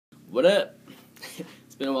What up?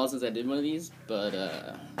 It's been a while since I did one of these, but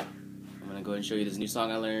I'm gonna go ahead and show you this new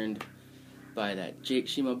song I learned by that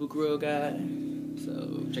Shimabukuro guy.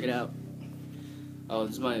 So check it out. Oh,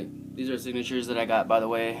 these are signatures that I got, by the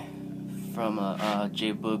way, from a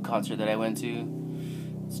J Boog concert that I went to.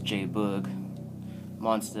 It's J Boog,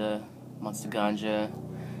 Monster Ganja,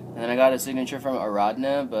 and then I got a signature from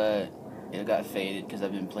Aradna, but it got faded because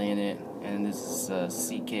I've been playing it. And this is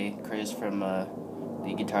CK Chris from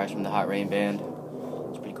the guitarist from the Hot Rain band.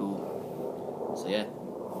 It's pretty cool. So yeah,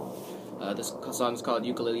 this song is called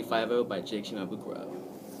Ukulele 5-0 by Jake Shimabukuro.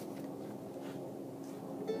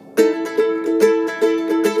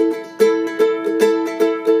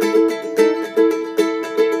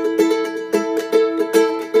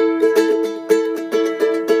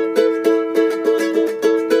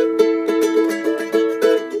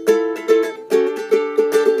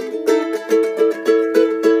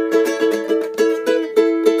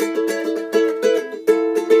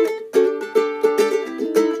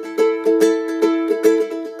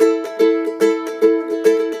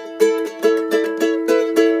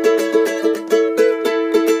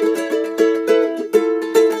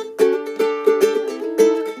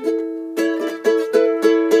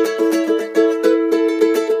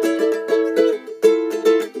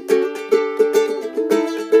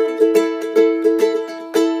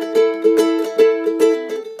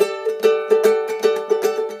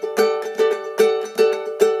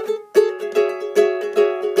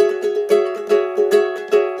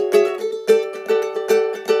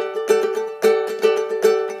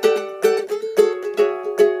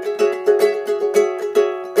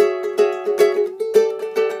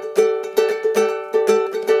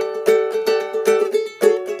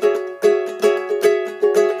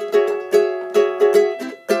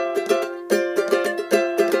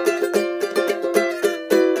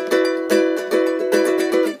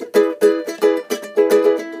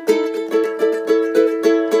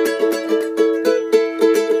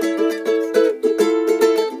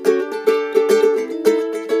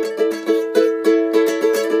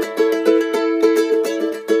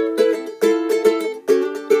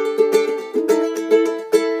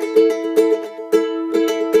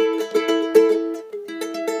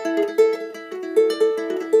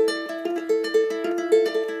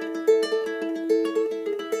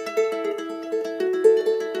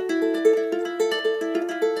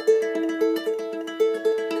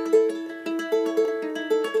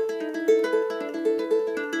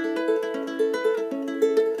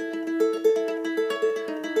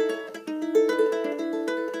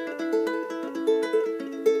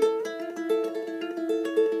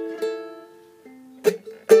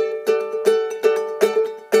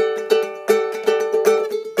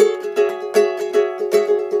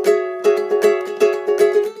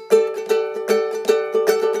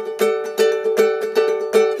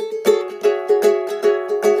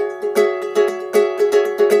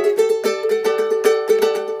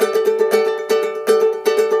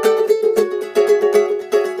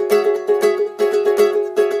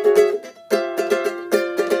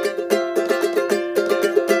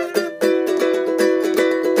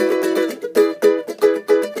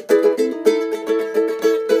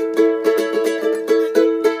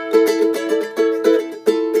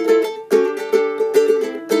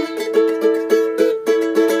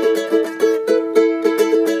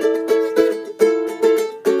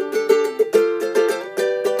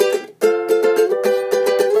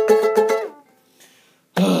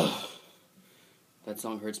 That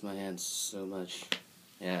song hurts my hands so much.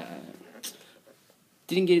 Yeah,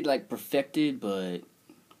 didn't get it like perfected, but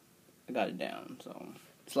I got it down. So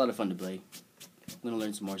it's a lot of fun to play. I'm gonna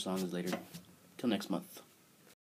learn some more songs later. Till next month.